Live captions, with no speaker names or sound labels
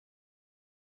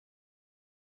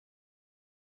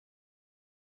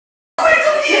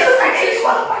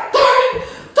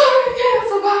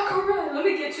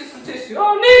tissue. I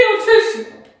don't need no tissue.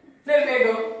 Then they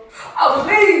go, I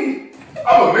believe.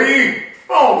 I believe.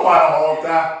 I don't fight all the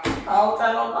time. All the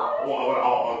time, all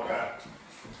All the time.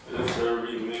 This is a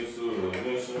remix to the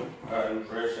mission. I'm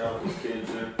fresh out the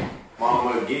kitchen.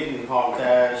 Mama getting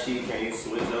hog-tied. She can't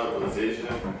switch up position.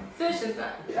 Position's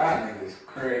not. Y'all niggas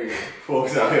crazy.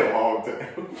 Folks out here hog-tied.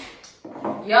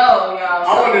 Yo, y'all.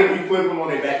 I wonder if you flip them on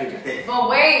their back in the head. But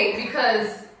wait,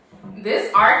 because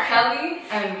this R. Kelly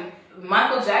and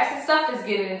Michael Jackson stuff is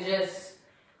getting just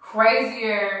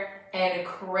crazier and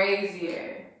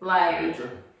crazier. Like,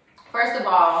 first of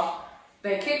all,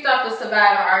 they kicked off the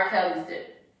Survivor R. Kelly's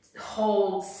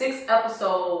whole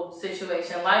 6-episode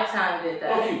situation. Lifetime did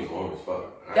that. Oh, he was long as fuck.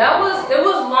 It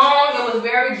was long, it was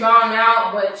very drawn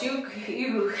out, but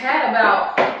you had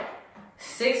about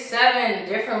 6-7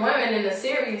 different women in the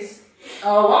series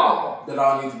alone. That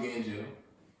all need to be in jail.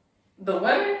 The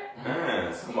women?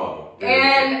 Man, some of them.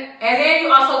 And then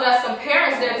you also got some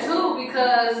parents there too,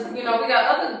 because, you know, we got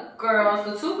other girls,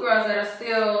 the 2 girls that are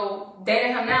still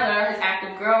dating him now that are his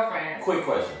active girlfriends. Quick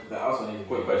question. That also needs to be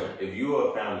Quick question. If you're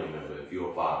a family member, if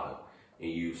you're a father, and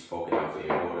you've spoken out for your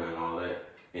daughter and all that,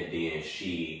 and then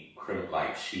she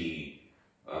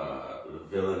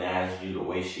villainized you the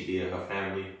way she did her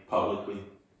family publicly,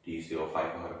 do you still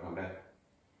fight for her to come back?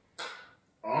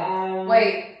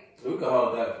 Wait. We can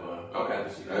hold that for. Okay.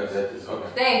 Okay.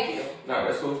 Thank you. No,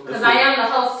 that's cool. Because I am the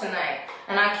host tonight,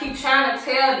 and I keep trying to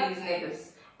tell these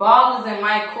niggas, ball is in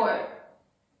my court.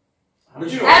 But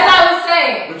you don't know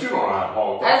how to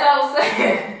hold that.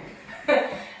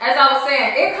 As I was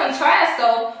saying, in contrast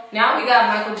though, now we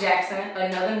got Michael Jackson,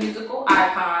 another musical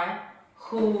icon,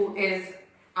 who is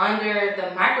under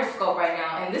the microscope right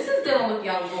now, and this is dealing with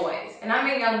young boys. And I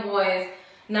mean young boys,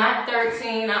 not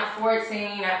 13, not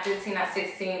 14, not 15, not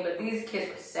 16, but these kids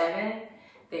were 7,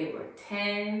 they were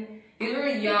 10. These were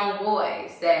young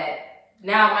boys that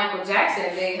now Michael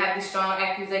Jackson, they have these strong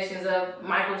accusations of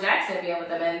Michael Jackson being with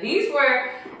them. And these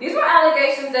were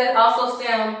allegations that also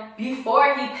stemmed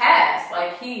before he passed.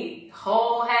 Like, he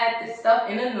had this stuff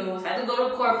in the news, had to go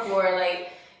to court for it.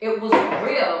 Like, it was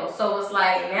real. So it's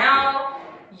like now,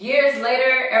 years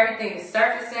later, everything is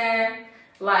surfacing.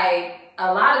 Like,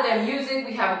 a lot of their music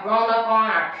we have grown up on,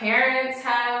 our parents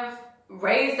have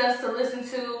raised us to listen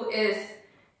to.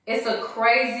 It's a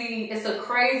crazy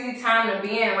time to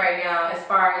be in right now as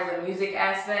far as the music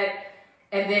aspect,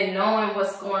 and then knowing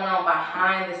what's going on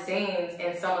behind the scenes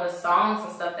in some of the songs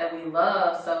and stuff that we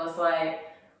love. So it's like,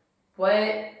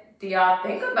 what do y'all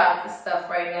think about this stuff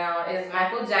right now? Is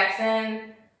Michael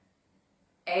Jackson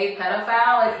a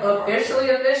pedophile? Like, officially?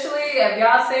 Have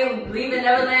y'all seen Leaving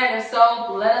Neverland? If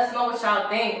so, let us know what y'all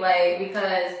think. Like,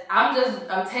 because I'm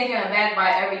taken aback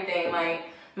by everything. Like,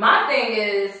 my thing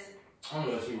is, I'm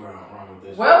gonna let you run with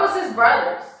this. Where was his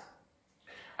brothers?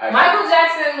 Michael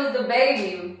Jackson was the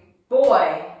baby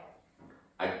boy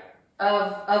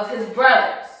of his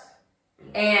brothers,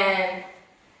 and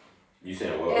you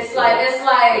said where were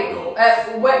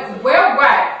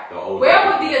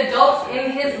the adults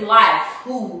in his life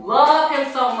who loved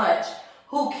him so much,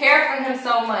 who cared for him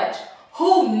so much,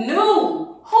 who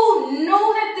knew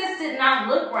that this did not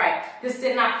look right, this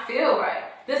did not feel right,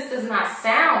 this does not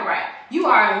sound right. You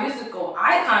are a musical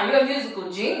icon, you're a musical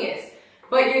genius,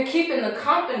 but you're keeping the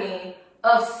company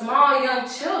of small young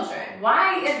children.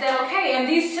 Why is that okay? And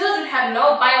these children have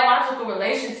no biological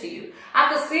relation to you. I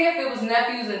could see if it was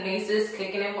nephews and nieces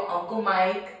kicking it with Uncle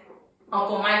Mike.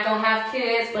 Uncle Mike don't have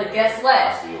kids, but guess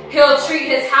what? He'll treat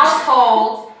his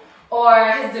household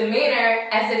or his demeanor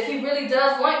as if he really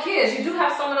does want kids. You do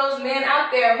have some of those men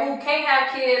out there who can't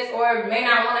have kids or may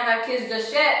not want to have kids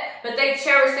just yet, but they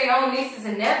cherish their own nieces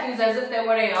and nephews as if they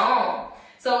were their own.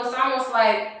 So it's almost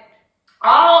like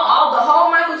all the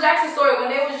whole Michael Jackson story, when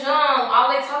they was young, all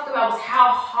they talked about was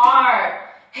how hard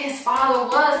his father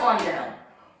was on them.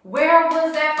 Where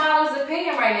was that father's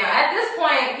opinion right now? At this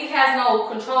point, he has no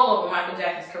control over Michael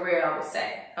Jackson's career, I would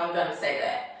say. I'm going to say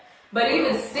that. But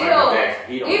even still,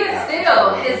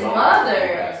 his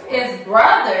mother, his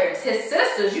brothers, his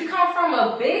sisters, you come from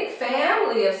a big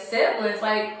family of siblings.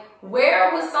 Like,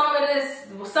 where was some of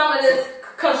this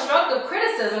constructive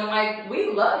criticism? Like,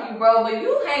 we love you, bro, but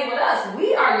you hang with us.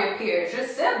 We are your peers. Your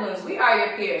siblings, we are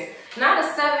your peers. Not a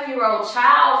 7-year-old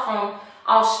child from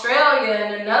Australia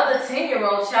and another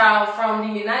 10-year-old child from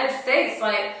the United States.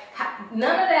 Like,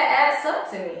 none of that adds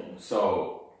up to me.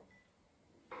 So,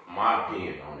 my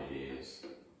opinion on it is,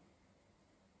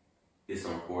 it's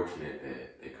unfortunate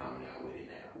that they're coming out with it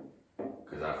now.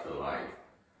 Because I feel like,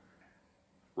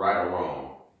 right or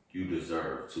wrong, you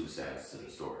deserve 2 sides to the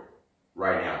story.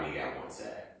 Right now, we got 1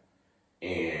 side.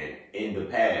 And in the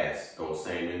past, those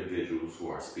same individuals who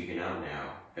are speaking out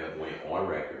now have went on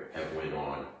record, have went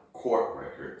on court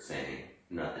record saying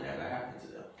nothing ever happened to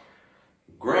them.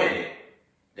 Granted,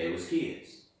 they was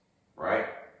kids, right?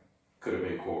 Could have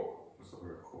been what's the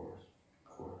word?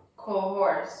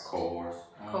 Coerced.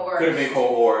 Could have been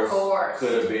coerced.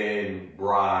 Could have been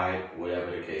bribed,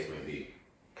 whatever the case may be.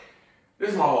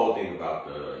 This is my whole thing about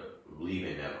the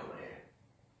leaving Neverland.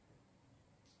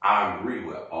 I agree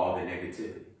with all the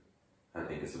negativity. I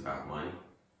think it's about money.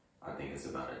 I think it's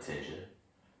about attention.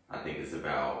 I think it's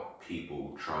about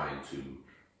people trying to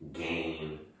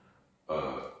gain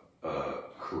a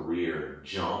career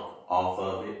jump off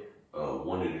of it.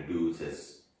 One of the dudes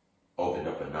has opened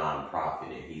up a non-profit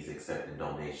and he's accepting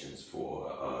donations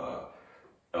for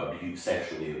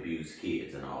sexually abused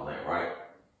kids and all that, right?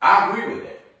 I agree with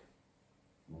that.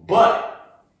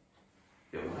 But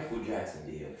if Michael Jackson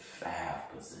did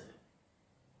 5%,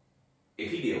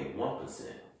 if he did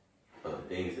 1% of the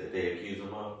things that they accuse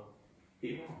him of,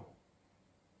 he wrong.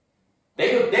 They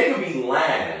could be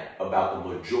lying about the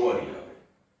majority of it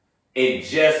and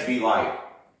just be like,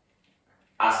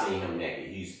 I seen him naked.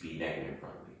 He used to be naked in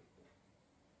front of me.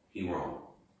 He wrong.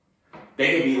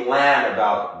 They could be lying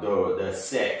about the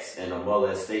sex and the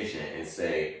molestation and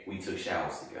say, we took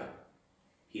showers together.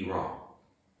 He wrong.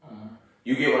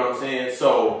 You get what I'm saying?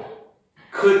 So,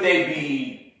 could they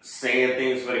be saying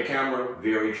things for the camera?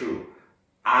 Very true.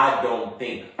 I don't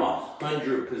think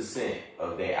 100%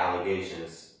 of their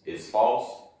allegations is false.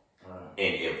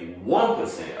 And if 1%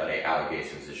 of their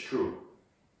allegations is true,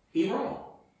 he wrong.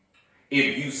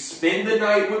 If you spend the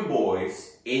night with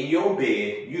boys in your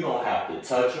bed, you don't have to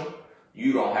touch them.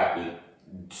 You don't have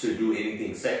to do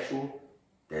anything sexual.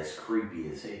 That's creepy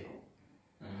as hell.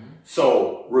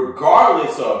 So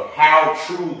regardless of how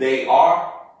true they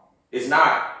are, it's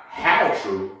not how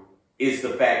true, it's the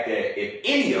fact that if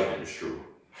any of it is true,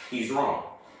 he's wrong.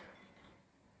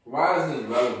 Why is this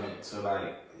relevant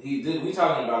to we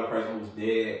talking about a person who's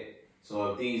dead,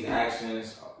 so if these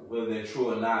actions, whether they're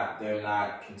true or not, they're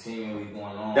not continually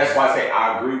going on. That's why I say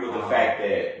I agree with the fact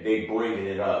that they bringing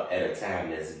it up at a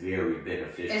time that's very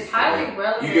beneficial. It's highly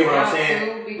relevant. You get what I'm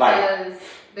saying? Too, because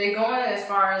they going as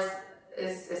far as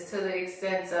to the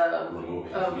extent of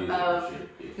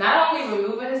not only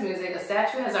removing his music, a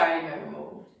statue has already been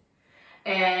removed.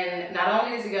 And not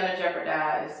only is it going to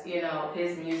jeopardize,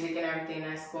 his music and everything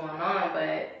that's going on,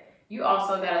 but you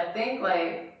also got to think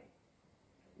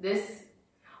this.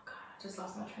 Oh God, I just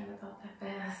lost my train of thought that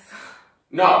fast.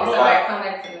 No, but come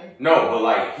back to me. No,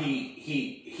 but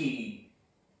he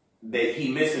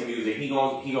missing music. He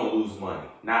gonna lose money.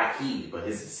 Not he, but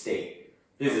his estate.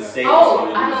 His estate.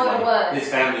 Oh, I know what it was. His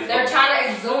family. They're trying to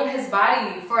exhume his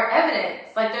body for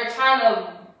evidence. They're trying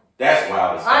to. That's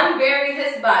wild. Unbury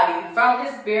his body from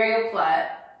his burial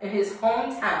plot in his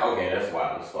hometown. Okay, that's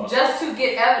wild as fuck. Just to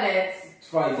get evidence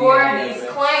for these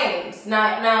claims.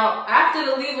 Now, after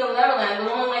the leaving of Neverland, there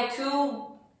was only 2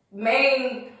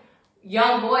 main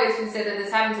young boys who said that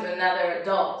this happened to another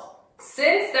adult.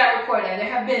 Since that recording, there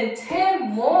have been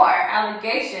 10 more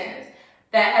allegations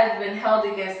that have been held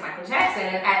against Michael Jackson.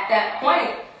 And at that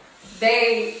point,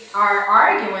 they are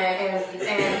arguing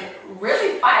and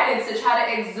really fighting to try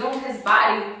to exhume his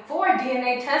body for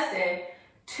DNA testing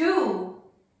to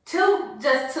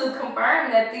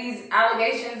confirm that these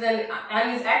allegations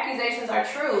and these accusations are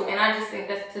true. And I just think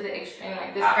that's to the extreme.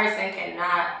 This person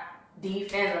cannot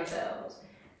defend themselves,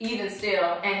 even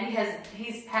still. And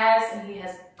he's passed and he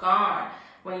has gone.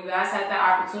 When you guys had that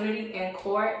opportunity in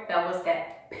court, that was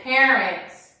that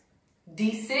parent's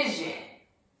decision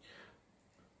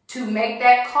to make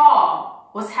that call.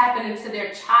 What's happening to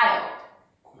their child?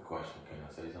 Quick question, can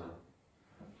I say something?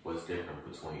 What's different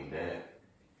between that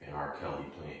and R. Kelly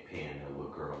paying that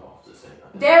little girl off to say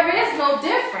nothing? There is no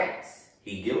difference.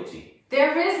 He guilty.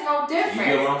 There is no difference. You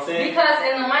get what I'm saying? Because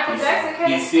in the Michael Jackson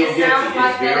case, he's still it sounds guilty.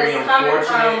 like that it's coming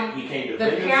from he can't the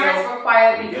defend parents himself. were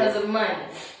quiet because of money.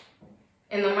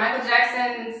 In the Michael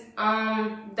Jackson's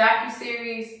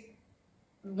docuseries,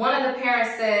 one of the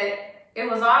parents said it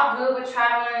was all good with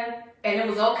traveling and it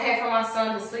was okay for my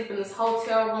son to sleep in this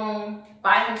hotel room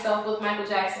by himself with Michael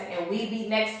Jackson and we be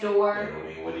next door.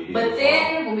 But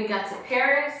then when we got to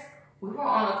Paris, we were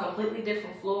on a completely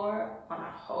different floor on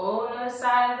a whole other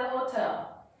side of the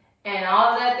hotel. And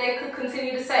all that they could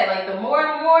continue to say, the more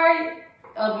and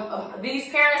more these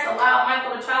parents allowed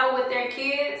Michael to travel with their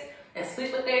kids and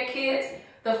sleep with their kids,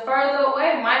 the further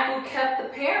away Michael kept the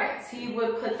parents. He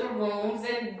would put the rooms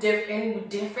in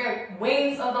different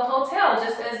wings of the hotel,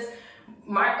 just as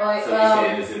Like, So you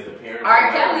saying is it the parents?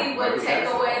 R. Kelly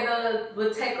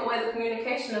would take away the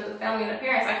communication of the family and the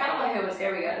parents. I kind of want to hear what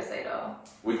Terry got to say though.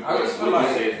 I just feel like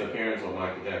say it's the parents or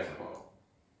Michael Jackson fault?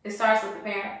 It starts with the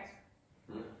parents.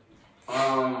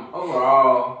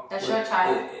 Overall, that's your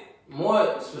child.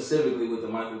 More specifically with the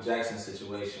Michael Jackson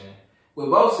situation, with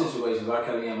both situations, R.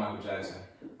 Kelly and Michael Jackson,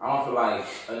 I don't feel like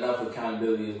enough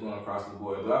accountability is going across the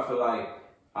board. But I feel like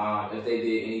if they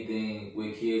did anything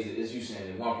with kids, as you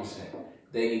said, 1%,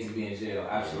 they need to be in jail.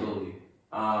 Absolutely.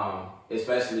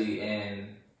 Especially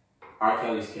in R.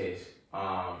 Kelly's case.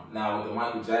 Now with the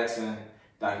Michael Jackson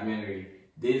documentary,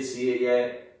 didn't see it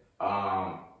yet.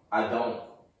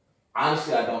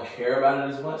 Honestly, I don't care about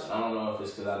it as much. I don't know if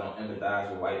it's because I don't empathize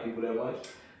with white people that much,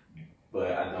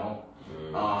 but I don't.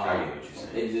 I get what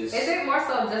you're saying. Is it more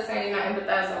so just saying you're not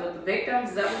empathizing with the victims?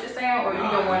 Is that what you're saying? Or you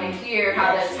don't want to hear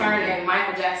how they're turning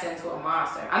Michael Jackson into a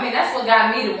monster? I mean, that's what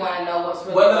got me to want to know what's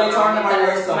really whether going they turn on. Michael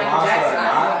Jackson into a monster or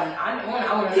not. I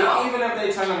want to know. Even if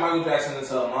they turn Michael Jackson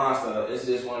into a monster, it's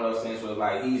just one of those things where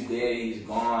like he's dead, he's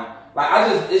gone.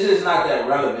 Like it's just not that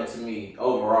relevant to me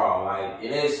overall. Like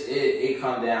it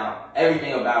come down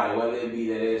everything about it, whether it be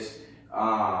that it's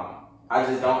I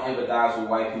just don't empathize with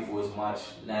white people as much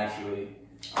naturally.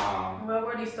 What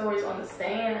were these stories on the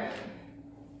stand?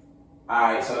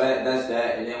 Alright, so that's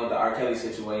that. And then with the R. Kelly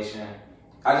situation,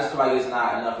 I just feel like it's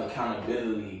not enough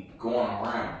accountability going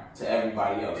around to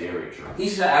everybody else. Very true. He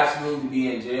should absolutely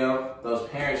be in jail. Those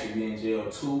parents should be in jail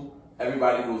too.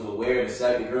 Everybody who was aware of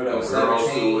the girl that was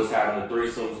 17 was having the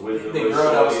threesomes with the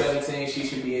girl that was 17, she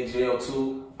should be in jail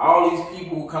too. All these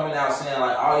people who coming out saying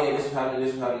like, oh yeah, this was happening,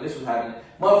 this was happening, this was happening.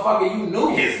 Motherfucker, you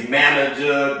knew. His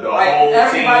manager, the like, whole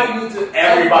everybody team.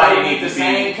 Everybody needs to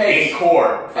be in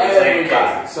court for the same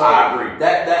case. So I agree.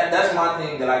 That's my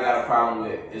thing that I got a problem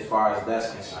with as far as that's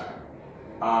concerned.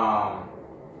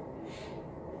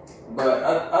 But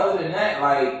other than that,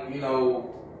 like, you know,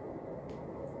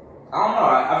 I don't know.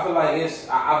 I feel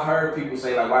like I've heard people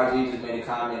say like YG just made a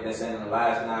comment that said in the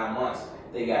last 9 months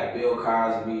they got Bill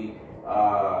Cosby,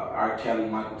 R. Kelly,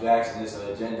 Michael Jackson. It's an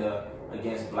agenda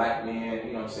against black men.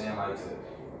 You know what I'm saying? Like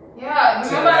yeah.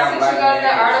 Remember I sent you guys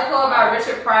that article about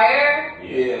Richard Pryor?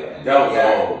 Yeah, that was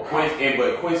old.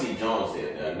 But Quincy Jones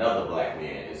said that another black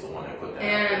man is the one that put that.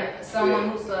 And someone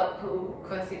who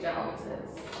Quincy Jones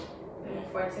is,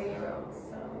 14-year-olds.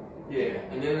 So yeah.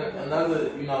 And then another,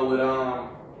 you know, with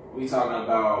we talking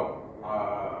about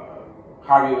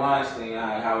Harvey Weinstein,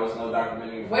 how it's no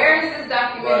documentary. Where is this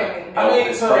documentary? I mean,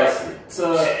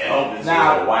 Elvis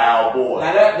now, is a wild boy.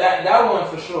 Now that one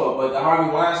for sure, but the Harvey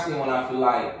Weinstein one, I feel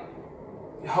like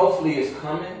hopefully it's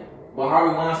coming. But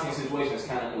Harvey Weinstein's situation is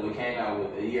kind of new. It came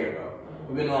out a year ago.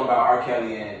 We've been knowing about R.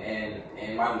 Kelly and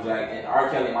Michael Jackson, and R.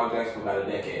 Kelly and Michael Jackson for about a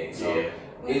decade. So yeah.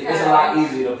 It's a lot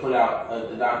easier to put out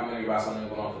a documentary about something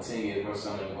going on for 10 years versus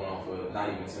something going on for not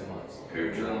even 10 months.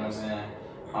 Very true. You know what I'm saying?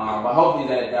 But hopefully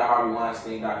that Harvey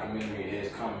Weinstein documentary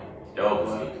is coming.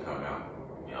 Elvis needs to come out.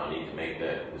 Y'all need to make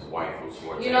that his wife was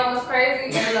 14. You know what's crazy?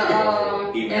 In the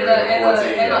R.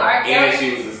 Kelly, and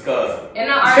she was his cousin. In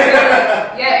the R.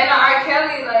 Kelly, in the R.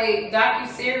 Kelly like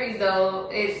docu-series though,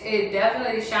 it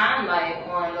definitely shined light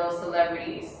on those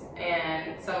celebrities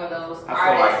and some of those artists. I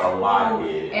feel like a lot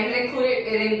did. And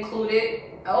it included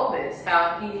Elvis,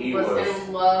 how he was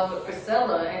in love with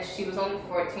Priscilla, and she was only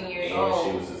 14 years old. And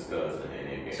she was his cousin.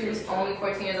 She was only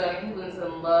 14 years old, and he was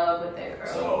in love with that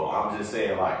girl. So I'm just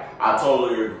saying, like, I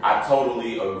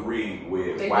totally agree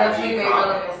with they YG definitely made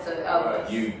relevance to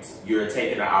Elvis. You're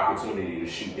taking the opportunity to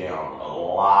shoot down a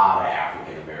lot of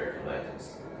African American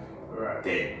legends. Right.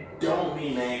 That don't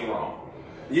mean they ain't wrong.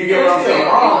 You get what I'm saying? You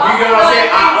get what I'm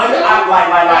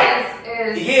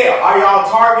saying? Yeah, are y'all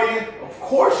targeting? Of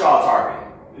course y'all targeting.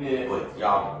 Yeah. But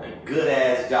y'all a good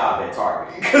ass job at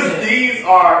targeting. Because these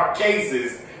are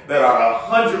cases that are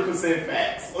 100%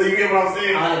 facts. You get what I'm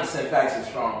saying? 100% facts is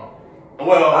strong.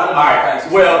 Well, alright.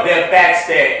 Well, they're facts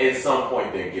that at some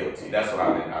point they're guilty. That's what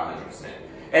I mean, 100%.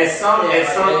 They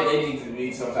need to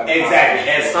be some type of exactly.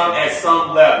 At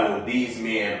some level, these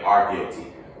men are guilty.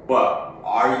 But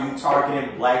are you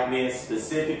targeting black men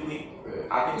specifically?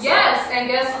 I think so. Yes, and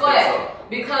guess what?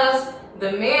 Because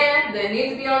the men that need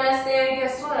to be on that stand,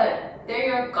 guess what? They're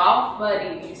your golf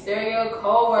buddies. They're your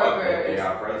co-workers. They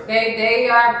are president. They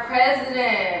are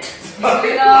president.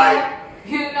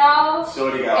 You know?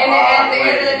 Shorty got and at the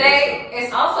end of the day,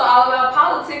 it's also all about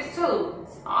politics too.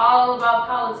 It's all about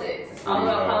politics. It's all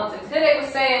about politics. Hidde was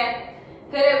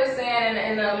saying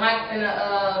in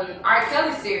the R.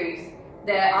 Kelly series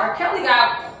that R. Kelly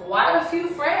got quite a few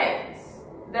friends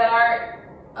that are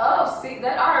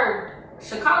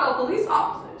Chicago police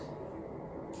officers.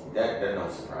 That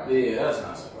don't surprise me. Yeah, that's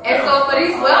not surprising. And so for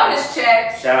these wellness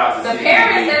checks, shout out to the CDC.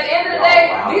 parents at the end of the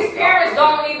day, Wow, these parents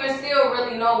don't even still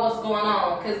really know what's going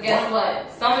on. Because guess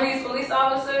what? Some of these police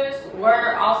officers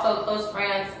were also close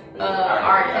friends of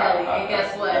R. Kelly. And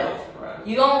guess what?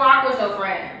 You don't rock with your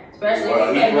friend. Especially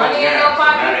if you put money in your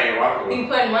pocket. He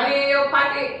put money in your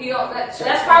pocket. He don't,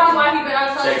 that's probably why he been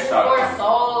untouchable for so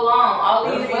long. All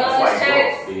these wellness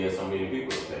checks. He has so many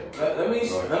people to pay.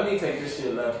 Let me take this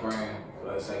shit left brain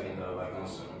for a second though, like on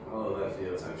some whole left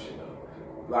field type shit though.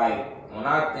 Like when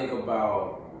I think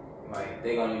about like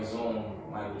they gonna exhume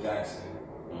Michael Jackson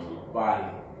body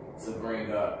to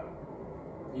bring up,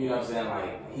 you know what I'm saying?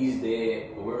 Like he's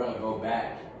dead, but we're gonna go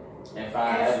back and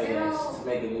find evidence to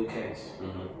make a new case.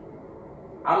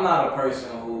 I'm not a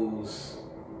person who's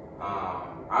I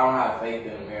don't have faith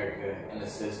in America, in the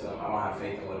system. I don't have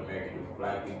faith in what America do for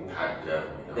black people. I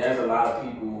definitely don't. There's a lot of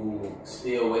people who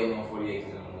still waiting on 40 acres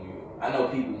in a movie. I know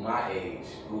people my age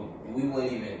who we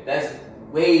wouldn't even. That's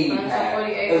way past.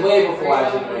 That's way before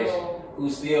our generation. Who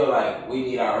still like we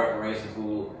need our reparations.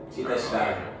 Who get that shit out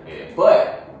of here. Yeah.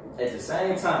 But at the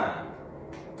same time,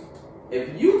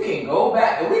 if you can go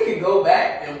back, if we can go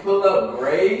back and pull up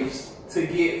graves to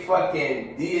get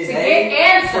fucking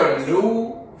DNA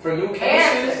for new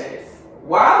cases,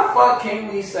 why the fuck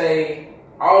can't we say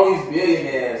all these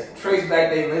billionaires trace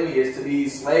back their lineage to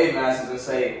these slave masters and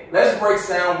say, let's break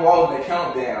Sam Walton the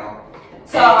countdown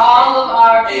to all of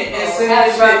our people and send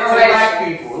that shit to black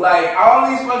people? Like all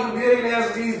these fucking billionaires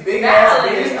with these big ass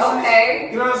businesses. Okay.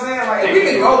 You know what I'm saying? Like if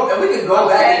we could go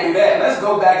back and do that, let's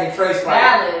go back and trace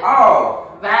like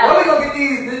where we gonna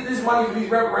get this money for these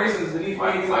reparations to these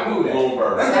fucking like do that?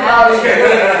 Bloomberg. That's valid.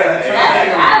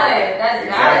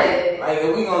 Like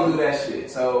if we gonna do that shit.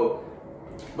 So,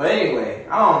 but anyway,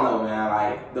 I don't know, man.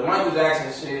 Like the Michael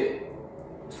Jackson shit,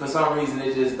 for some reason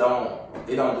it just don't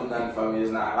do nothing for me. It's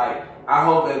not like I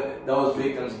hope that those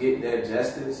victims get their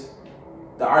justice.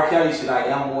 The R. Kelly shit I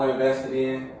am more invested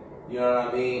in. You know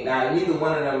what I mean? Now neither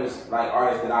one of them is like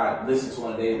artists that I listen to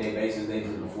on a day-to-day basis. They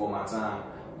just before my time.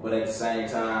 But at the same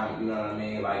time, you know what I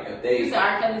mean? Like if they... You said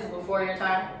R. Kelly's before your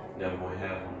time? Never going to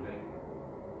have one day.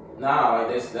 Nah, like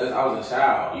that's I was a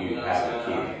child. You know have a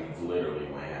kid, you literally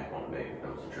might have one day.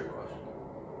 That was a trick question.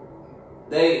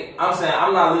 I'm saying,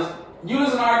 I'm not listening. You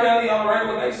listen to R. Kelly on a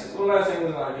regular basis? When last time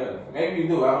you listen to R. Kelly? Maybe you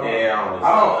do. I don't know. Yeah, I don't listen.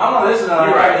 I'm not listening to R.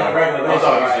 Kelly on a regular basis.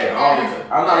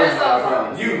 I'm not listening to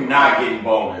R. Kelly. You not getting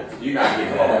bonus. You not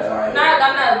getting bonus. I'm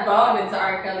not boning to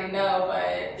R. Kelly, no,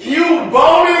 but... You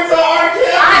boning to R.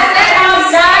 Kelly? I said I'm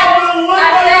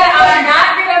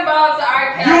not getting boned to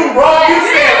R. Kelly. You wrong.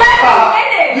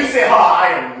 You said,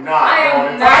 I am not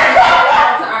boning to R.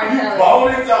 Kelly. You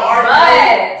boning to R.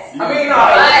 Kelly? I mean, no,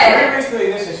 Remix to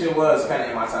Ignition shit was kind of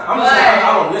in my time. I'm just saying,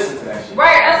 I don't listen to that shit.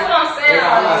 Right, that's what I'm saying.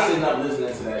 I'm not sitting up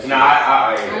listening to that shit. Nah,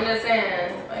 I'm just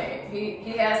saying, like,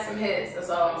 he has some hits, that's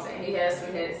all I'm saying. He has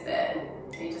some hits that,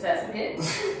 he just has some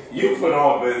hits. You put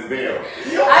on for his bill. I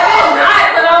did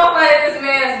not put on for this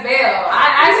man's bill. I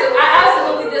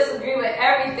absolutely disagree with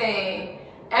everything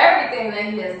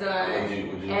that he has done. Would you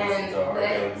and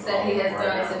that he has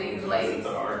done to these ladies.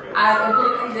 I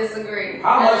completely disagree.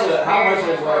 How much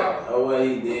of what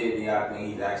he did do y'all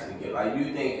think he's actually get? Like, do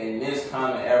you think in this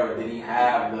common era did he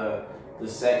have the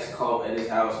sex cult at his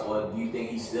house, or do you think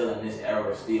he's still in this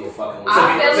era still fucking with to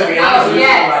be honest,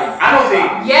 yes. I don't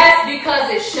think because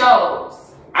it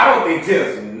shows. I don't think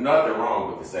there's nothing wrong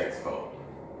with the sex cult.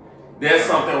 There's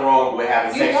something wrong with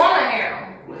having sex. You want to hear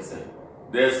him. Listen,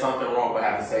 there's something wrong with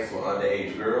having sex with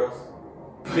underage girls.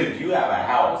 But if you have a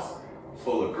house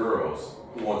full of girls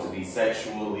who want to be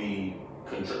sexually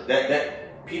controlled,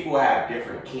 that people have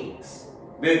different kinks.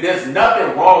 There's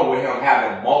nothing wrong with him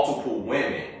having multiple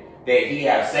women that he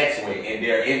has sex with and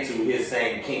they're into his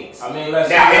same kinks. I mean, if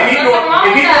he's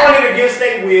doing it against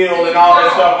their will and all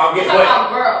that stuff, I'm getting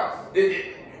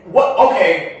girls.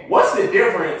 Okay, what's the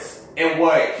difference in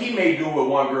what he may do with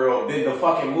one girl than the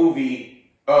fucking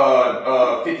movie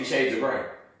 50 Shades of Grey?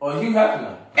 Or Hugh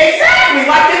Hefner. Exactly.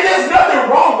 Like there's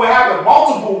nothing wrong with having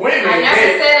multiple women. I never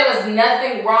said there was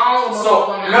nothing wrong with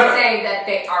women. I'm saying that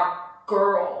they are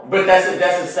girls. But that's a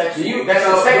sex. That's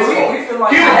a sex cult. We feel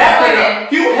like Hugh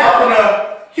Hefner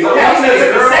took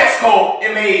a sex cult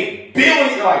and made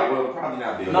billions. Like, well, probably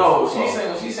not billions. No,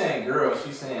 she's saying girls.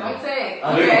 She's saying. I'm saying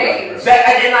underage.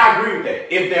 And I agree with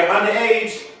that. If they're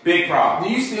underage, big problem.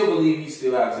 Do you still believe he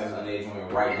still has sex with underage women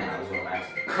right now? Is what I'm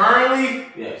asking. Currently,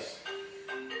 yes.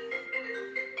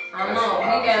 I don't know.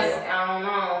 I don't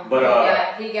know.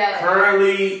 But he got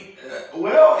currently,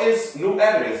 well, it's new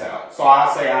evidence out, so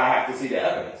I say I have to see the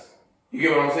evidence. You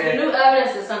get what I'm saying? The new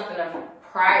evidence is something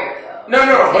prior though. No,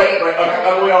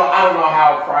 well, I don't know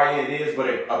how prior it is,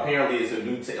 but apparently it's a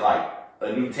new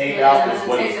a new tape out. That's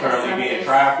what he's currently being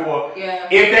tried for. Yeah.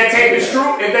 If that tape is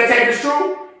true,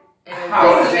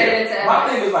 my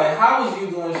thing is like, how was you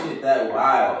doing shit that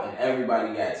wild and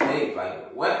everybody got taped?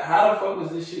 Like, what? How the fuck was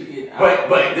this shit getting out?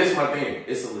 But this is my thing.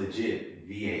 It's a legit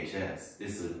VHS.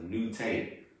 It's a new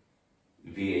tape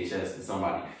VHS that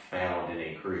somebody found in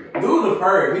a crib. Dude, the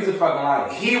perv, he's a fucking liar.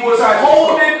 He was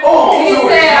holding on. He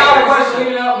said, "I was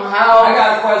cleaning up my house." I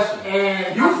got a question.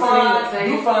 And you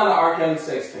find an R. Kelly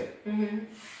sex tape. Mm-hmm.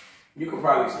 You could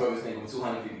probably explode this nigga with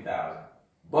 $250,000.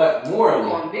 But morally,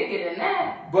 going bigger than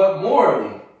that. But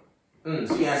morally,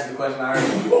 she answered the question I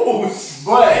heard. Oh,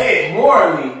 but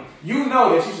morally, you know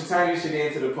that you should turn this shit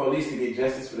in to the police to get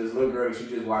justice for this little girl that you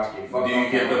just watched get fucked. Do you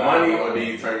get the money or do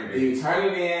you turn it in? Do you turn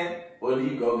it in or do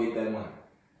you go get that money?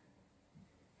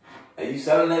 Are you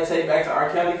selling that tape back to R.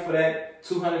 Kelly for that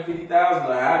 $250,000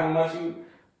 or however much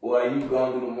or are you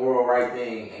gonna do the moral right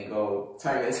thing and go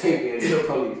turn that tape in to the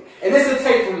police? And it's a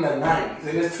tape from the 90s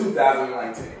and it's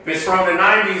 2019. If it's from the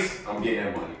 90s, I'm getting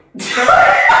that money.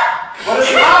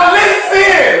 Listen!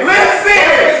 Listen!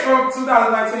 It's from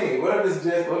 2019. What if it's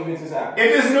just happened? If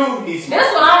it's new, he's smart.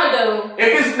 That's what I'm gonna do. If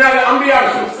it's not, I'm gonna be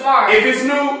honest with you. Smart. If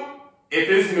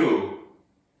it's new,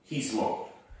 he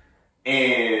smoked.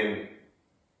 And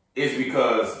it's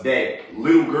because that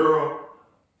little girl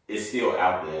is still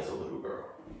out there as a little girl.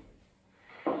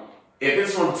 If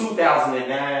it's from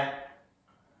 2009,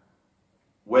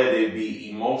 whether it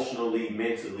be emotionally,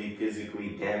 mentally,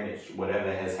 physically damaged,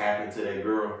 whatever has happened to that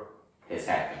girl, has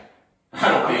happened.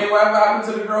 I mean, whatever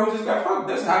happened to the girl who just got fucked,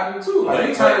 that's happened too. Like,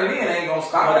 you turn it in, ain't gonna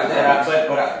stop it.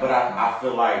 But I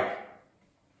feel like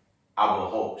I will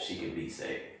hope she can be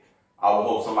saved. I will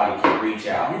hope somebody can reach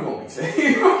out. You gonna be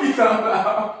saved? What you talking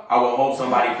about? I will hope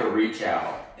somebody can reach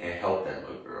out and help that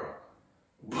little girl.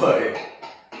 But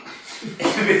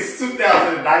if it's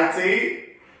 2019,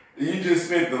 you just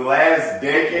spent the last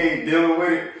decade dealing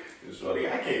with it. Shorty,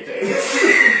 I can't take this.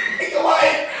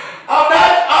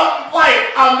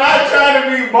 I'm not trying to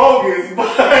be bogus,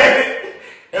 but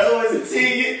that was 10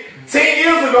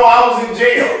 years ago I was in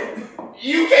jail.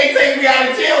 You can't take me out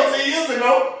of jail 10 years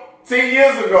ago. 10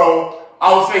 years ago,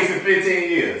 I was facing 15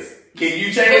 years. Can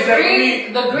you change that for me?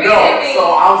 No, so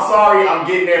I'm sorry, I'm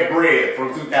getting that bread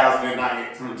from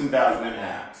 2009, from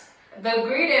 2009. The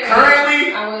greed in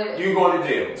currently, you going to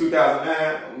jail.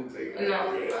 2009, no,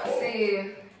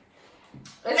 see,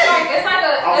 it's like a.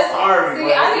 I'm sorry.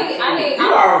 See, I need. You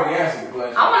already answered the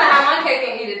question. I want to have my cake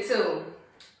and eat it too.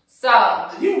 So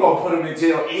you gonna put him in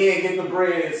jail and get the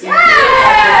bread? See,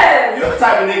 yes. You're the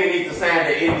type of nigga need to sign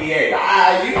the NDA.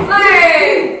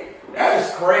 That is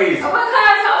crazy. What kind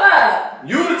of hold up?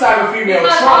 You the type of female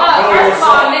Trump. First of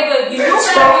all, nigga, you knew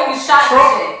better when you shot the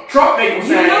shit. Trump make him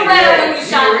sign. You knew better when you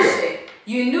shot the shit.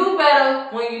 You knew better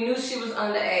when you knew she was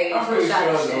underage. I'm pretty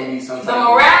sure it's gonna be some the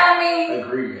morality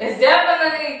agreement. is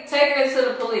definitely taking it to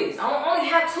the police. I only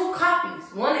have 2 copies.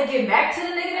 One to get back to the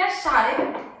nigga that shot it,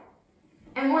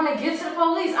 and one to give to the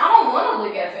police. I don't want to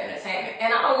look at for entertainment,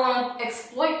 and I don't want to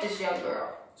exploit this young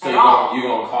girl. So you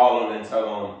gonna call him and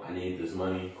tell him I need this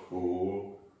money?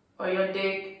 Cool. Or your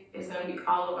dick is gonna be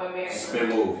all over America. Spin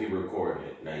move. He recorded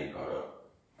it. Now you caught up.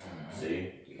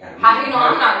 See. How he know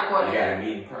I'm not recording? You gotta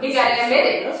meet in person. He gotta admit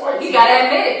it. That's why he gotta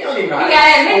admit it. You don't even know he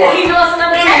gotta admit it. He knows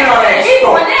another thing. He's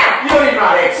going down. You don't even know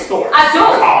how to extort. I do.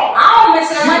 I don't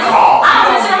mention the money. I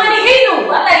don't mention the money he knew.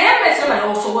 I let him mention the money.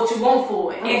 Oh, so what you want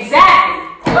for it?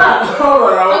 Exactly.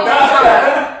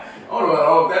 Hold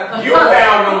on, you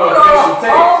found them official tapes.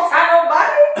 Hog tie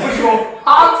nobody? What you gonna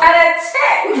hog tie that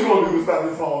check? What you gonna do to stop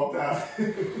this hog tie?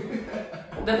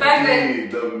 The fact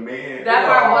that the man that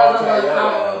part was a little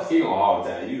comical. He gonna hog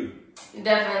tie you.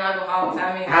 Definitely not gonna hog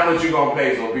tie me. How much you gonna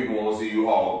pay so people won't see you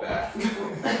hog tie?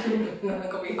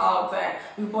 Not gonna be hog tie.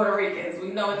 We Puerto Ricans. We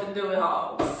know what to do with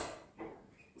hogs.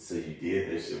 So you did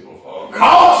that shit before.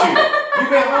 Called you. You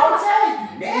been hog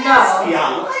tie? Nasty.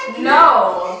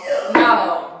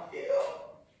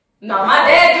 No, my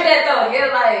dad do that though.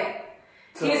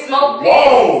 He smoked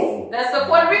pigs. That's the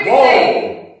Puerto Rican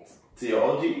thing. To your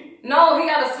OG? No, he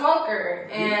got a smoker,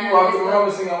 and you walk in the room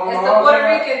and see him on it's the Puerto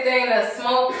Rican thing to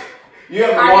smoke. You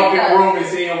ever walk in the room and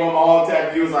see him on my all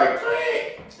time? He was like,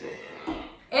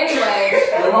 anyway.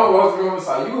 Your mom walked in the room and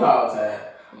saw you hog tied.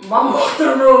 Mom walked in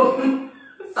the room.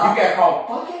 You got called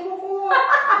fucking before?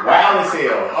 Wild as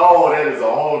hell. Oh, that is a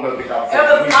whole nother conversation. It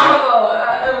was comical.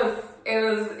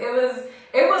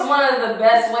 It was one of the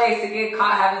best ways to get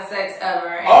caught having sex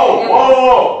ever.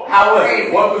 Whoa. How was it?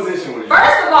 What position was you?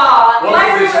 First of all,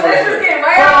 this is getting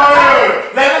way off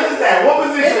topic. Let's just say, what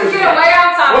position was you? This is getting way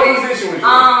off topic. What position was you?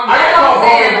 I got called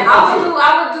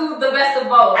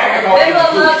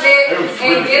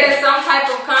type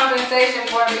of compensation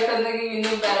for it because nigga, you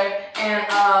knew better. And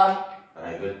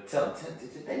Alright, but tell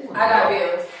they I got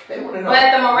bills. They want to know.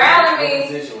 But the morale in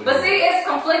me, but see, it's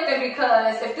conflicting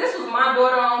because if this was my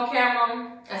daughter on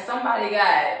camera and somebody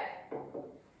got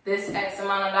this X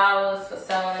amount of dollars for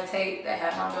selling a tape that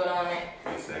had my daughter on it,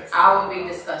 I would be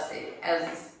disgusted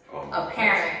as a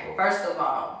parent, first of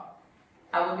all.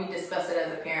 I would be disgusted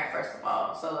as a parent, first of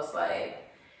all. So it's like,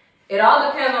 it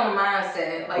all depends on the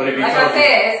mindset. Like I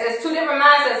said, it's two different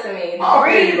mindsets in me.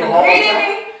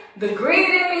 The greed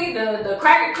in me, the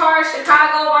cracker car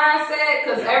Chicago mindset.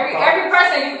 Because every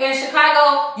person you in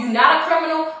Chicago, you not a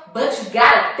criminal, but you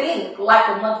gotta think like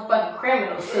a motherfucking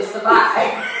criminal to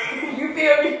survive. You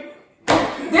feel me?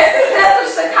 This is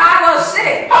just some Chicago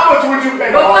shit. How much would you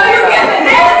pay? Before you get to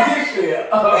this,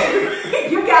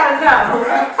 you gotta know.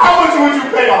 How much would you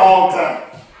pay a hog tie?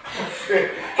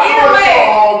 Either way,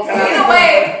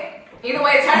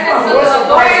 turning it into the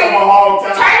authorities.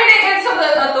 Turning it into the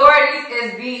authorities is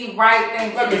the right thing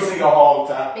to do. Let me see a hog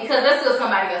tie. Because that's still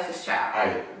somebody else's child.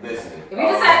 Alright, listen. If you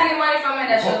decide to get money from it,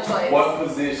 that's your choice. What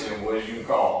position would you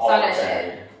call hog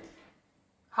tie?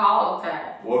 Hog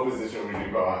tie. What position would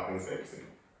you call hog sexy?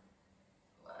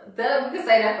 We can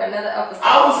say that for another episode. I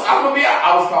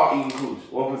was called eating cooch.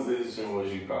 What position was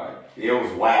you called? It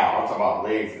was wow. I'm talking about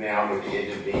legs now. I'm looking at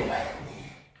just being like.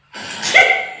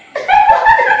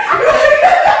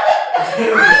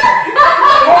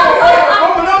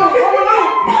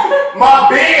 My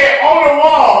bed on the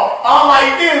wall. I'm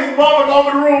like this. Mama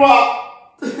open the room up.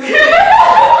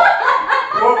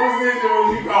 What position was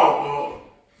you called, bro?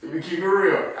 If we keep it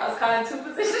real. I was caught in two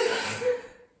positions.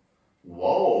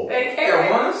 Whoa. They came Yeah,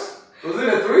 once? Was it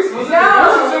a threesome? Was it No. a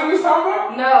threesome we was talking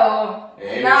about? No.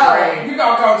 Yeah, No. You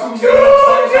got caught two I was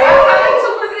caught in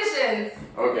two positions.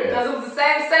 Okay. Because it was the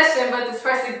same session, but this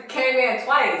person came in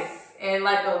twice in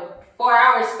like a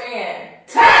 4-hour span.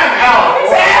 Time out!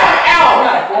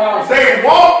 They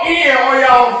walk in on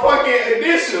y'all fucking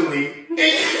initially.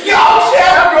 Y'all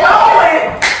kept going.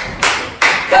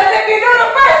 Because if you do the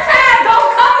first time, don't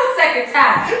come the second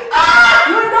time.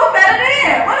 You would know better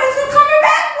then. What is you coming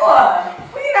back for?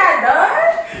 We not done.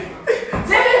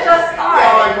 Then it just started.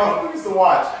 Y'all like motherfuckers to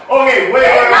watch. Okay, wait.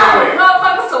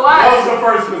 Motherfuckers to watch. What was the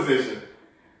first position?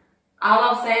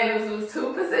 All I'm saying is it was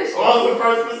two positions. What was the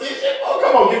first position? Oh,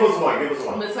 come on, give us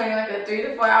one. Between like a 3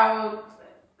 to 4 hour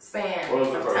span. What was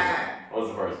the first time. What was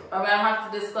the first I don't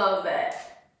have to disclose that.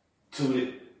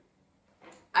 Tooted.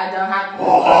 I don't have to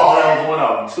disclose that was one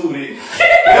of them. Tooted.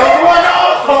 That was one of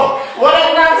them. What of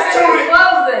them was tooted?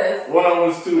 Disclose this. One of them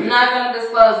was tooted. I'm not gonna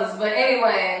disclose this, but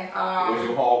anyway. Was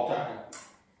your hog tie?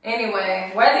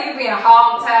 Anyway, whether you being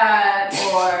hog tied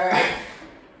or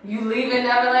you leaving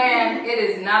Neverland, it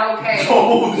is not okay.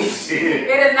 Oh shit.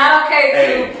 It is not okay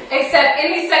to accept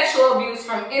any sexual abuse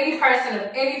from any person of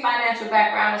any financial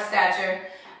background or stature.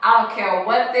 I don't care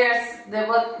what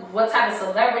type of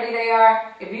celebrity they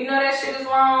are. If you know that shit is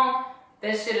wrong,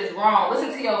 that shit is wrong.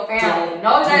 Listen to your family.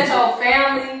 Know that your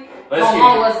family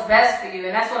want what's best for you.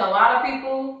 And that's what a lot of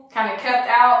people kind of kept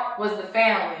out was the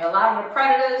family. A lot of the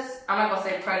predators, I'm not going to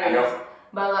say predators,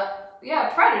 but yeah,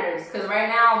 predators. Because right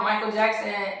now, Michael Jackson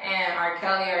and R.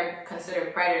 Kelly are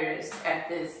considered predators at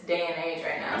this day and age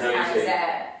right now. It's kind of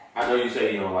sad. I know you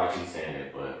say you don't like me saying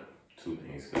it, but two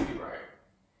things could be right.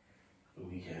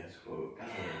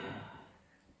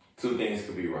 Two things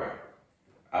could be right.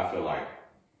 I feel like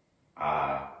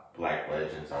black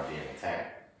legends are being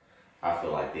attacked. I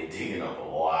feel like they're digging up a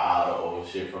lot of old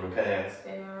shit from the past.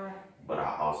 Yeah. But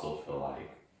I also feel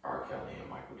like R. Kelly and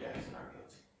Michael Jackson are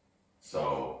guilty.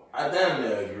 So I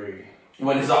definitely agree.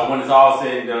 When it's all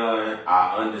said and done,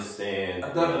 I understand. I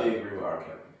definitely agree with R.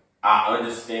 Kelly. I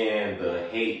understand the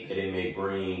hate that it may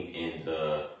bring and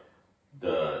the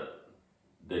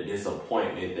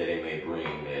disappointment that it may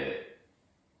bring. That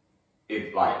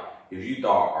if you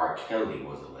thought R. Kelly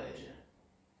was a legend,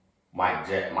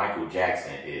 Michael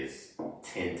Jackson is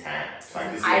 10 times.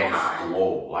 Like this man is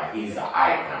global. Like he's an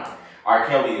icon. R.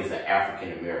 Kelly is an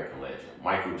African American legend.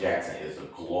 Michael Jackson is a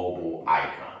global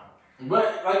icon.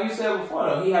 But like you said before,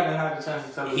 though, he hasn't had the chance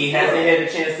to tell the story. He hasn't had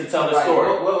the chance to tell the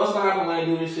story. What's gonna happen when they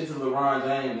do this shit to LeBron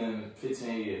James in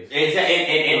 15 years? And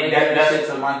that's shit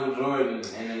to Michael Jordan. What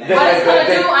it's gonna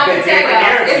do, I can tell you,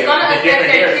 it's gonna affect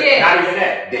their kids. Not even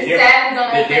that.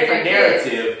 The different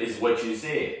narrative is what you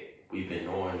said. We've been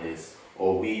knowing this,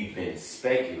 or we've been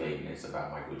speculating this about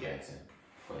Michael Jackson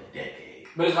for a decade.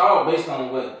 But it's all based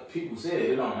on what people said.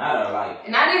 It don't matter, like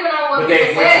not even on what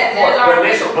people said. There's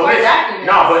already court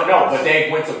documents. But they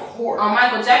went to court. On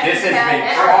Michael Jackson, this has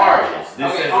been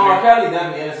charges. R. Kelly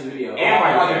definitely innocent video. And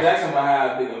Michael Jackson will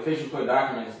have the official court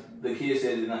documents the kid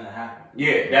said that nothing happened.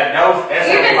 Yeah, that's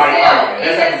everybody's argument.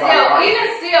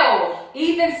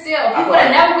 Even still, he would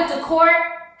have never went to court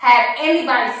had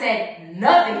anybody said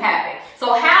nothing happened.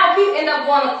 So how he end up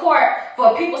going to court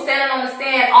for people standing on the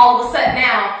stand all of a sudden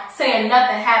now saying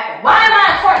nothing happened? Why am I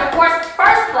in court in the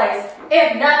first place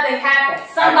if nothing happened?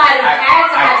 Somebody had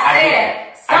to have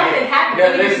said something happened for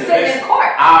you to sit in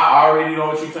court. I already know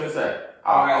what you finna say.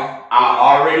 I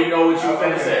already know what you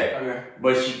finna say. Okay.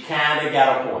 But she kinda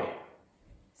got a point.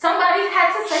 Somebody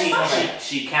had to say something.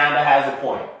 She kinda has a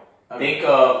point. Okay. Think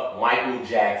of Michael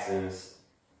Jackson's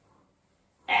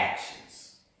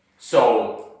actions.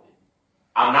 So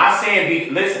I'm not saying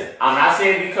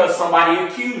because somebody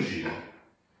accused you,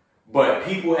 but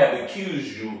people have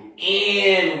accused you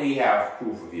and we have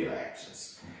proof of your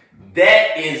actions.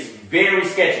 That is very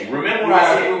sketchy. Remember what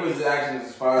I said? Proof of his actions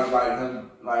as far as like him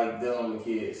dealing with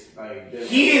kids.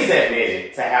 He is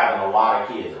admitted to having a lot of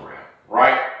kids around,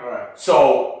 right? Right.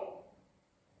 So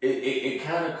it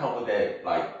kind of comes with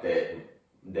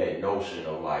that notion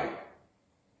of like,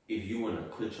 if you want to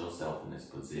put yourself in this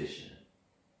position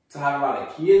to have a lot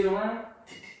of kids around,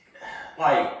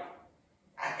 like,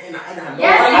 and I know.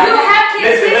 Yes, you do have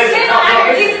kids. Kids are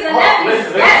your nieces and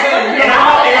nephews.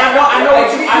 I know what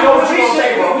you're gonna say,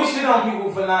 bro. We shit on people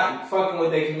for not fucking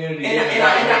with their community. And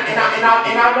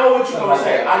I know what you're gonna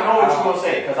say. I know what you're gonna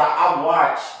say because I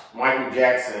watched Michael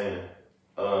Jackson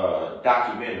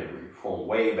documentary from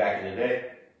way back in the day.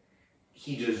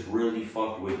 He just really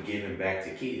fucked with giving back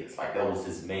to kids. Like, that was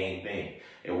his main thing.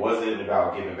 It wasn't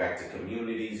about giving back to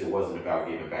communities. It wasn't about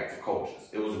giving back to cultures.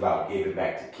 It was about giving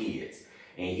back to kids.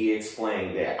 And he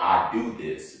explained that I do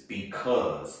this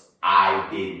because I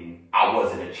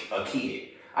wasn't a kid.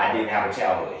 I didn't have a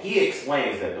childhood. He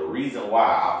explains that the reason why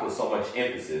I put so much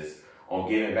emphasis on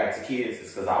giving back to kids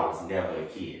is because I was never a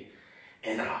kid.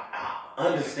 And I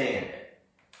understand that.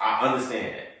 I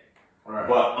understand that. Right.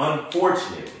 But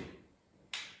unfortunately,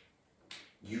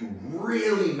 you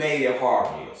really made it hard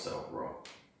on yourself, bro.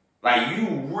 Like, you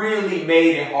really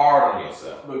made it hard on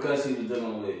yourself. Because he was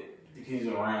dealing with the kids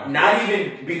around. Not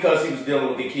even because he was dealing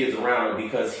with the kids around him,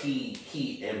 because he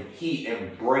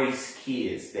embraced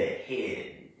kids that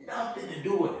had nothing to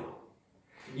do with him.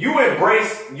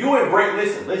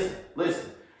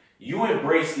 Listen. You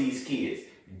embrace these kids.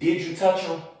 Did you touch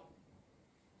them?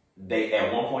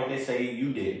 At one point they say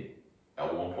you didn't.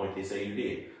 At one point they say you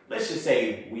did. Let's just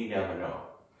say we never know.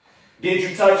 Did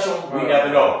you touch them? We never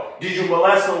know. Did you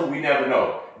molest them? We never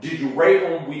know. Did you rape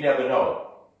them? We never know.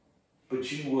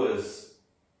 But you was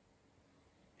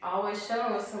always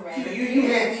showing with somebody. You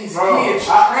had these kids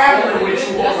traveling with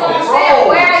you. That's what I'm saying.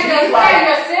 Where are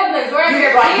your siblings? Where are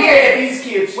your kids? Yeah, these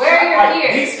kids. Where are your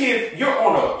kids? These kids. You're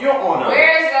on a.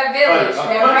 Where's that village? A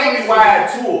countrywide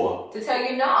tour. To tell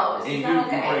you no, it's not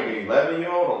okay. You bring an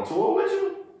 11-year-old on tour with you?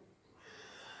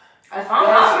 If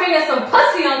I'm bringing some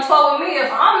pussy on tour with me,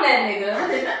 if I'm that nigga.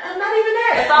 I'm not even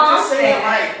that. That's all I'm saying.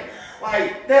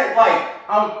 Like that, I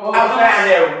find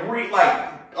that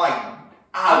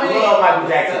I love Michael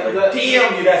Jackson, but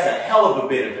damn you, that's a hell of a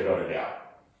benefit of the doubt.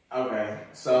 Okay,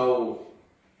 so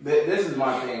this is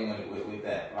my thing with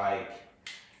that. Like,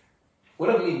 what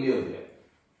if Meek Mill did that?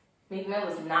 Meek Mill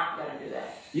is not gonna do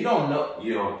that. You don't know.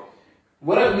 You don't.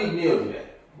 What if Meek Mill did that?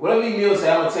 What if Meek Mill said,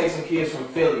 I'm going to take some kids from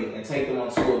Philly and take them on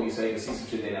tour with me so they can see some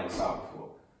shit they never saw before?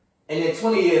 And then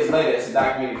 20 years later, it's a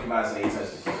documentary come out saying he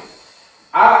touched the kid.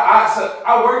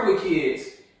 I work with kids.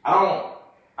 I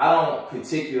don't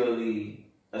particularly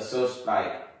associate,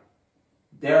 like,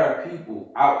 there are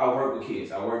people, I work with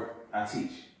kids. I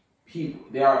teach people.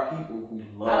 There are people who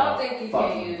love I don't think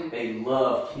you can they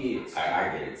love kids. I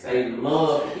get it. Exactly. They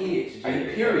love kids,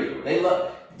 period. They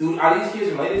love, dude, are these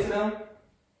kids related to them?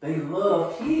 They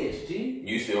love kids, G.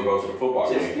 You still go to the football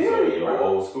games, so you're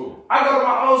old school. I go to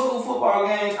my old school football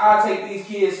games. I took these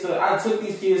kids to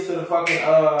the fucking,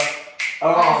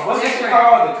 what's it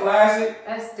called? The classic?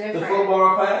 That's different. The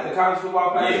football class, the college football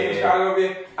class in Chicago over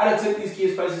here. I done took these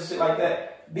kids places, shit like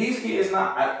that. These kids did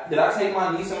I take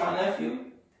my niece and my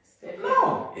nephew?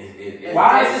 No.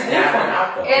 Why is it different?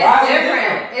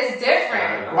 It's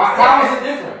different. How is it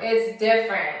different? It's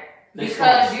different.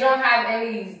 Because you don't have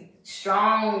any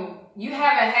you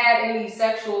haven't had any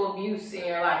sexual abuse in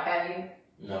your life, have you?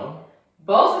 No.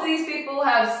 Both of these people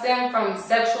have stemmed from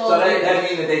sexual abuse. So that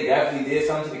means that they definitely did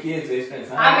something to the kids they spent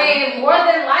time with? I mean,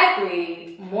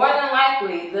 more than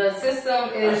likely, the system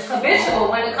is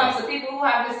habitual when it comes to people who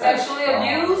have been sexually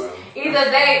abused. Either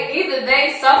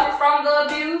they suffer from the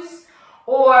abuse,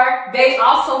 or they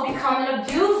also become an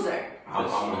abuser.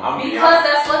 Because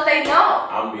that's what they know.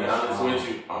 I'm be honest with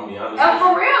you. For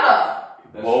real though.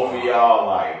 Both of y'all,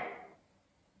 like,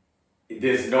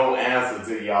 there's no answer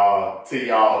to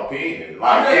y'all opinion.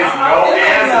 Like there's no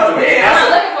answer to it.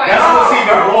 That's what's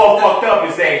even more fucked up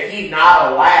is that he's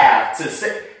not allowed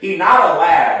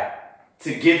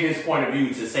to give his point of view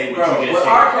to say what you just with said.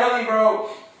 R. Kelly, bro,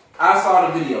 I saw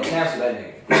the video. Cancel that nigga.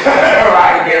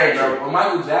 Right, very true. With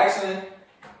Michael Jackson,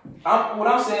 what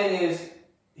I'm saying is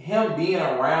him being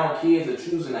around kids or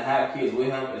choosing to have kids with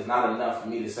him is not enough for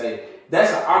me to say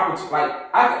that's an opportunity. Like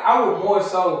I would more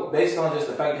so, based on just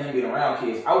the fact that him being around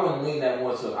kids, I wouldn't lean that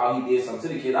more to how he did something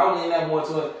to the kids. I would lean that more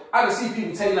to I could see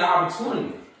people taking that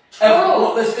opportunity. It's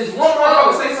one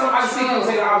motherfucker say something, I can see people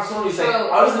taking the opportunity to say,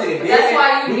 oh, this nigga dead. That's why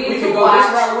you need to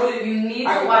watch. You need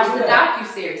to watch the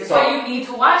docuseries. That's why you need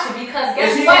to watch it because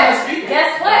guess what?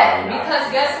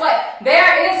 Guess what?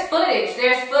 There is footage.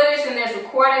 There's footage and there's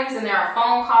recordings and there are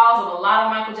phone calls of a lot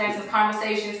of Michael Jackson's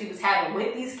conversations he was having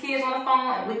with these kids on the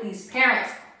phone and with these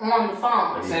parents on the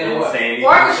phone.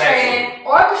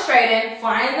 Orchestrating,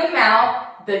 flying them out.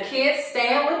 The kids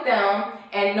staying with them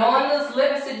and knowing the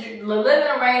living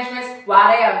arrangements while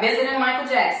they are visiting Michael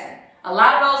Jackson. A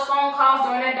lot of those phone calls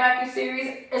during that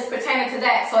docuseries is pertaining to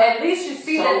that. So at least you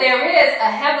see that there is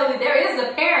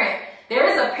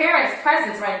a parent's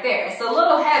presence right there. It's a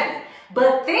little heavy.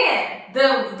 But then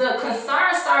the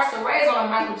concern starts to raise on a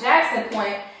Michael Jackson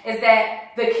point is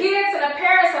that the kids and the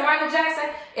parents of Michael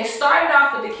Jackson, it started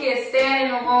off with the kids staying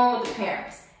in the room with the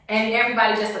parents and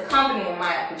everybody just accompanying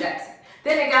Michael Jackson.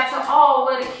 Then it got to,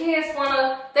 the kids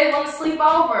wanna sleep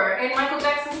over in Michael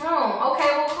Jackson's room. Okay,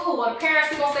 well, cool. Well, the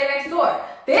parents are gonna stay next door.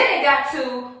 Then it got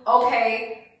to,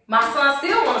 okay, my son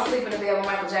still wanna sleep in the bed with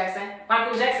Michael Jackson.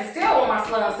 Michael Jackson still want my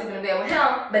son to sleep in the bed with him.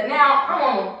 But now I'm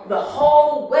on the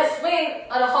whole west wing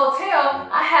of the hotel.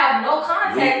 I have no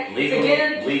contact to get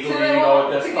in. Legally, you know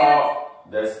what that's called?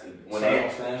 That's when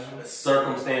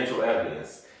circumstantial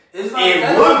evidence. It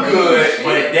look good,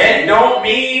 but that don't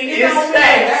mean it's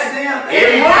facts.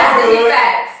 It look good.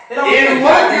 It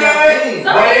look good,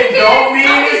 but it don't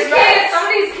mean it's facts. Some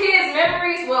of these kids'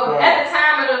 memories, at the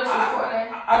time of the recording.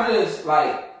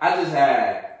 I just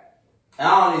had, and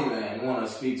I don't even want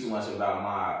to speak too much about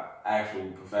my actual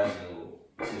professional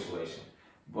situation,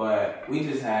 but we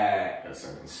just had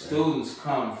students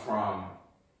come from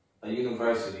a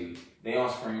university. They on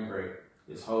spring break.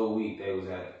 This whole week they was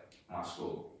at my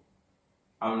school.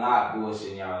 I'm not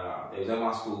bullshitting y'all at all. They was at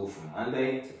my school from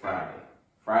Monday to Friday.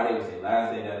 Friday was their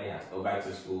last day that they had to go back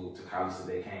to school, to college that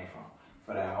they came from.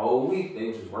 For that whole week, they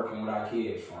was just working with our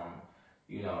kids from,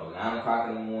 9 o'clock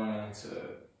in the morning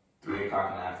to 3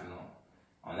 o'clock in the afternoon.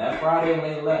 On that Friday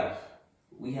when they left,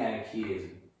 we had kids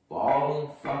bawling,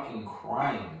 fucking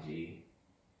crying, G.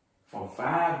 For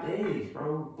 5 days,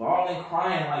 bro. Bawling,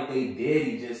 crying like they did.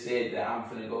 He just said that I'm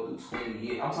finna go through 20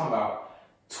 years. I'm talking about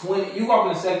 20, you walk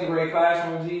in the second grade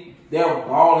classroom, G, they're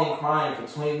bawling, crying for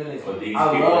 20 minutes. I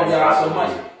love y'all so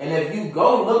much. And if you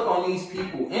go look on these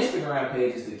people Instagram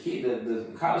pages, the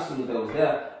college students that was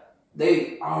there,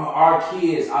 they are our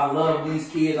kids. I love these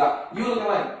kids. You looking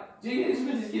like, G, it's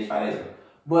been these kids 5 days ago.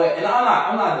 But, and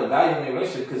I'm not devaluing the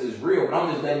relationship because it's real, but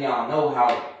I'm just letting y'all know how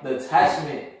the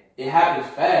attachment, it happens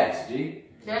fast, G.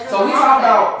 So we talking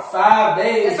about 5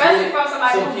 days. Especially from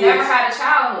somebody who's never had a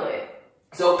childhood.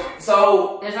 So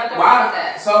there's nothing wrong with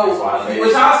that. So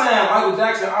what y'all saying, Michael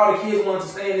Jackson, all the kids wanted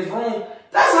to stay in his room.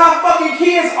 That's how fucking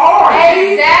kids are.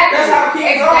 Exactly. That's how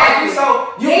kids are.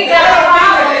 So you got a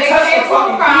problem. It came to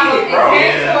a problem. It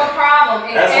came to a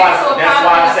problem. That's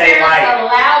why I say like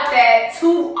allowed that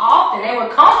too often. They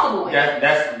were comfortable with it.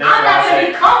 I'm not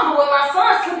gonna be comfortable with my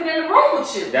son sleeping in the room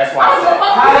with you. That's why I say.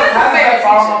 How does that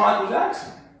fall on Michael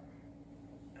Jackson?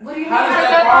 What do you mean? How does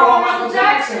that fall on Michael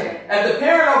Jackson? If the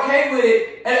parent okay with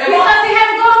it, because he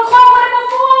had to go to court with it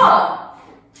before.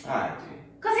 Alright, dude.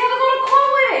 Because he had to go to court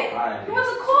with it. He went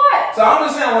to court. So I'm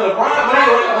just saying,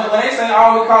 when they say,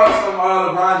 we call some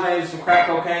LeBron James some crack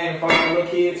cocaine and fucking little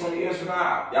kids 20 years from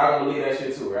now, y'all gonna believe that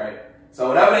shit too, right? So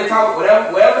whatever they talk,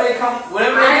 whatever they hit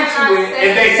you with,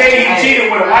 if they say he cheated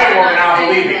with a white woman, I'll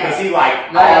believe it because he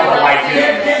like all the white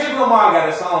people. Kendrick Lamar got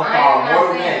a song called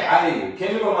Mortal Men. I hear you.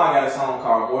 Kendrick Lamar got a song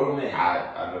called Mortal Men.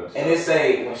 I know. And it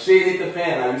say, when shit hit the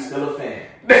fan, now you still a fan.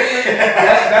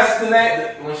 that's the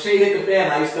name. When shit hit the fan,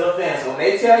 now you still a fan. So when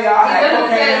they tell y'all I had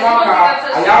cocaine in my car,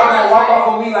 are y'all gonna walk off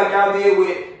on me like y'all did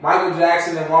with Michael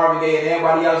Jackson and Marvin Gaye and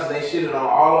everybody else? They shitted on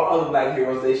all the other black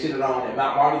heroes. They shitted on, and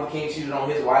Martin Luther King cheated on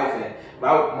his wife, and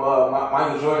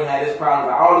Michael Jordan had his problems.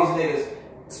 Like, all these niggas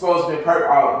supposed to be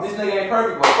perfect. This nigga ain't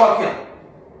perfect, but fuck him.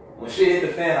 When shit hit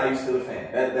the fan, are you still a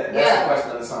fan? That's the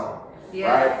question of the song. Yeah.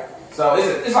 Right? So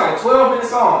it's like a 12-minute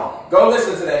song. Go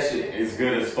listen to that shit. It's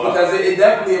good as fuck. Because it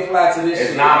definitely applies to this shit.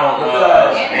 It's not on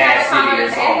Mad City.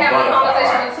 It's on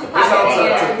Butterfly. It's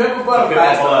on To Pimp a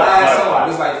Butterfly. It's the last song.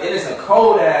 It's like it is a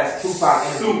cold ass Tupac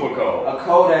interview. Super cold. A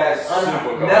cold ass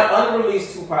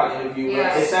unreleased Tupac interview.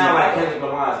 Yeah. It sounds like Kendrick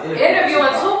Lamar's interview.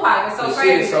 Interviewing Tupac is so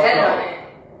crazy. So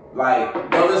like,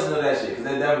 go listen to that shit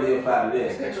because it definitely applies to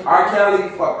this. R. Kelly,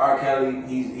 fuck R. Kelly.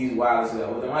 He's wild as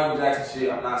hell. With the Michael Jackson shit,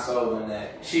 I'm not sold on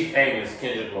that. She famous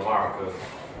Kendrick Lamar because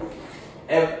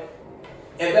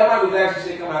if that Michael Jackson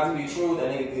shit come out to be true, that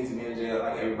nigga needs to be in jail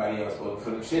like everybody else. But for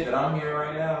the shit that I'm hearing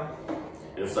right now,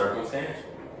 it's circumstantial.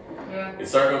 Yeah.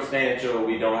 It's circumstantial.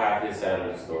 We don't have this side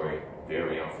of the story.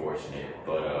 Very unfortunate,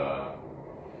 but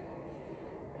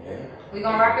yeah. We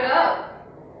gonna wrap it up.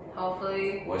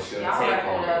 Hopefully, what's your y'all take wrap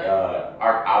on it it? up.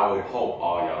 I would hope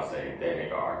all y'all say that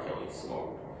nigga R. Kelly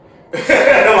smoked.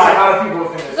 like how do people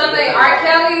think? Something R.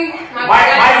 Kelly,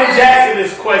 Michael Jackson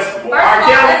is questionable. First R. of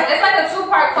all, Kelly, it's like a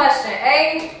two-part question.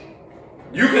 A,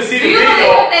 you can see do the you video.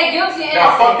 believe that they guilty and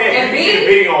Now fuck that. And You B, can see the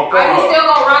video on are you Pornhub. still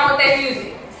gonna rock with their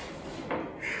music?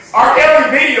 R.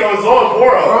 Kelly video is on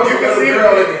Pornhub. You can see the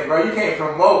girl in video. it, bro. You can't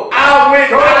promote. I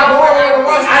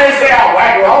didn't say I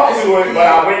whacked off to it, but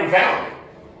I went and found it.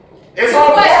 It's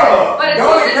on Pornhub. For the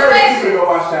Don't two encourage situations. people to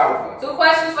go watch Child Porn. Two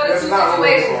questions for the That's two not what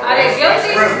situations. it's Are they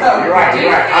guilty? You're right. Do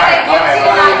you feel they guilty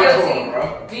or not guilty? Bro.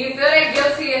 Do you feel they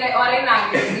guilty or they not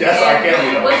guilty? That's R. Kelly,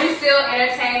 though. Would you still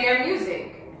entertain their music?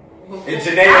 And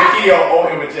Janae and Keto owe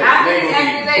him a check. After They these was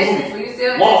eating accusations, booty. will you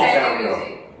still Long entertain time their ago.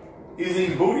 music? He's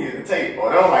eating booty at the table.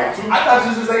 They were like two. I thought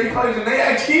you just say you fucking they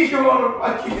actually you on the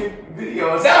fucking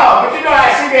video. No, but you know how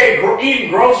she made eating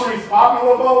groceries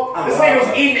popular, bro? This nigga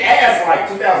was eating ass in like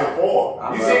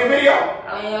 2004. You seen the video?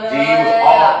 He was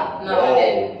off. No, I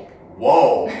didn't.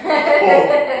 Whoa.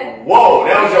 Whoa.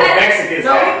 That was your Mexican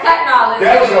No, we sound. cutting all this.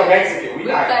 That was your Mexican. We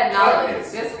not cutting all cutting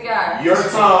this. Yes, we are. Your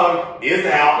tongue is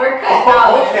out. We're cutting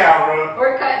all on this. camera.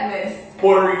 We're cutting this.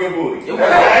 Puerto Rican booty. We're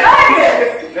cutting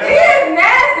this. He is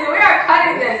nasty. We are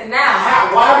cutting this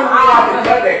now. Why do we have to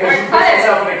cut that? Because you put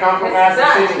yourself in a compromising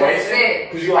It's situation?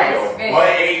 Because you like, It's yo, what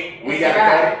ate? We gotta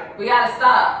cut it? We gotta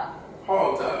stop.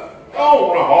 Hold up. Don't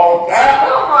want to haul We time.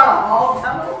 don't want a whole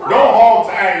time. No haul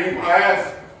time, you my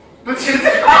ass. But you